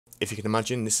if you can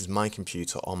imagine, this is my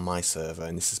computer on my server,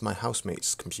 and this is my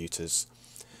housemate's computers.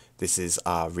 This is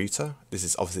our router, this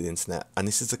is obviously the internet, and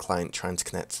this is the client trying to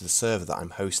connect to the server that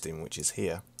I'm hosting, which is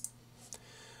here.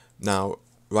 Now,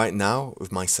 right now,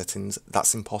 with my settings,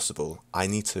 that's impossible. I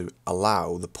need to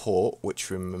allow the port, which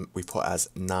we put as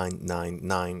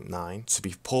 9999, to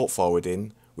be port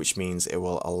forwarding, which means it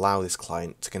will allow this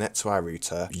client to connect to our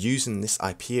router using this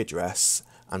IP address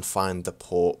and find the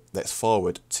port that's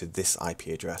forward to this IP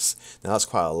address. Now that's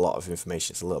quite a lot of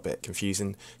information, it's a little bit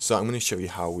confusing, so I'm going to show you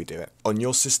how we do it. On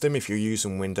your system, if you're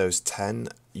using Windows 10,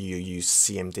 you use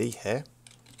CMD here,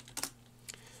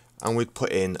 and we'd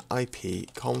put in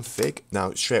ipconfig.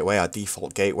 Now straight away our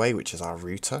default gateway, which is our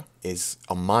router, is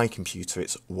on my computer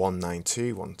it's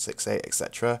 192.168,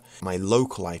 etc. My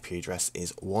local IP address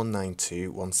is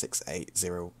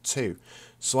 192.168.0.2.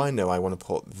 So I know I want to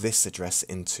put this address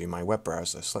into my web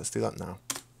browser, so let's do that now.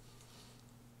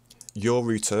 Your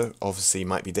router obviously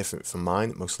might be different from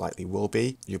mine, it most likely will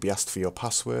be. You'll be asked for your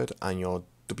password and your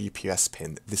WPS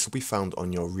pin. This will be found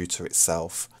on your router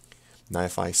itself. Now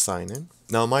if I sign in,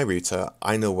 now on my router,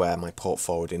 I know where my port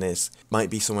forwarding is. Might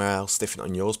be somewhere else different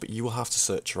on yours, but you will have to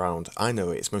search around. I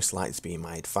know it's most likely to be in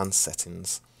my advanced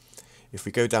settings. If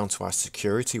we go down to our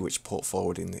security, which port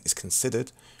forwarding is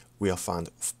considered, we'll find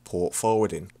port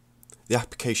forwarding. The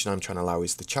application I'm trying to allow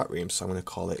is the chat room, so I'm going to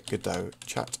call it Godot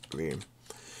chat room.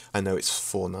 I know it's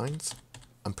 4 nines.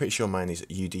 I'm pretty sure mine is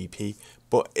UDP,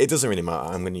 but it doesn't really matter,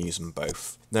 I'm going to use them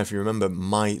both. Now if you remember,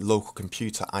 my local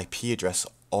computer IP address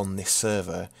on this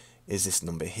server is this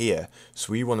number here,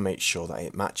 so we want to make sure that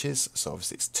it matches, so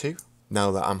obviously it's 2.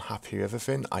 Now that I'm happy with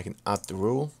everything, I can add the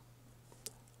rule,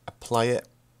 apply it,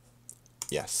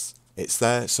 yes, it's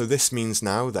there. So this means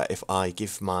now that if I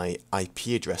give my IP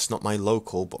address, not my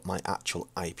local but my actual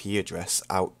IP address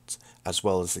out as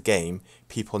well as the game,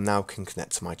 people now can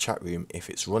connect to my chat room if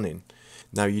it's running.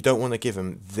 Now you don't want to give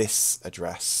them this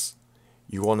address.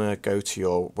 You want to go to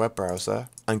your web browser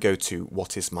and go to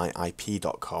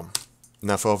whatismyip.com.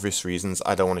 Now for obvious reasons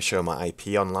I don't want to show my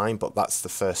IP online, but that's the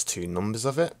first 2 numbers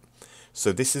of it.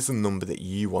 So this is the number that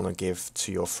you want to give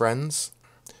to your friends.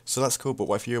 So that's cool, but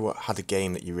what if you had a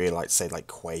game that you really like, say like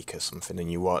Quake or something,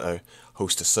 and you want to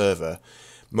host a server?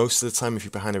 Most of the time if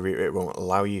you're behind a router it won't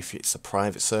allow you if it's a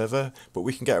private server, but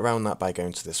we can get around that by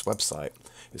going to this website.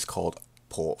 It's called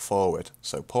Port Forward,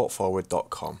 so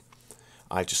portforward.com.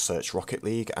 I just search Rocket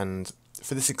League, and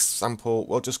for this example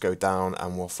we'll just go down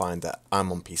and we'll find that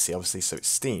I'm on PC obviously, so it's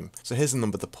Steam. So here's the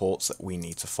number of the ports that we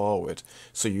need to forward.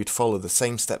 So you'd follow the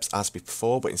same steps as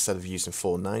before, but instead of using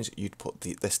 4 nines you'd put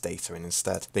this data in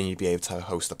instead. Then you'd be able to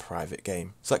host a private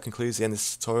game. So that concludes the end of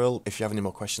this tutorial. If you have any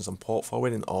more questions on port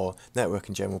forwarding or network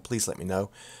in general, please let me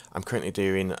know. I'm currently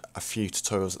doing a few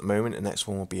tutorials at the moment. The next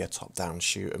one will be a top-down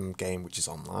shoot 'em game which is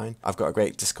online. I've got a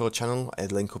great Discord channel, a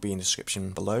link will be in the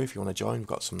description below if you want to join. We've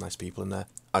got some nice people in there.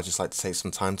 I'd just like to take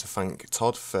some time to thank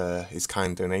Todd for his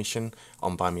kind donation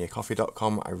on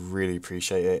buymeacoffee.com. I really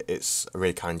appreciate it, it's a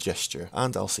really kind gesture,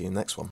 and I'll see you in the next one.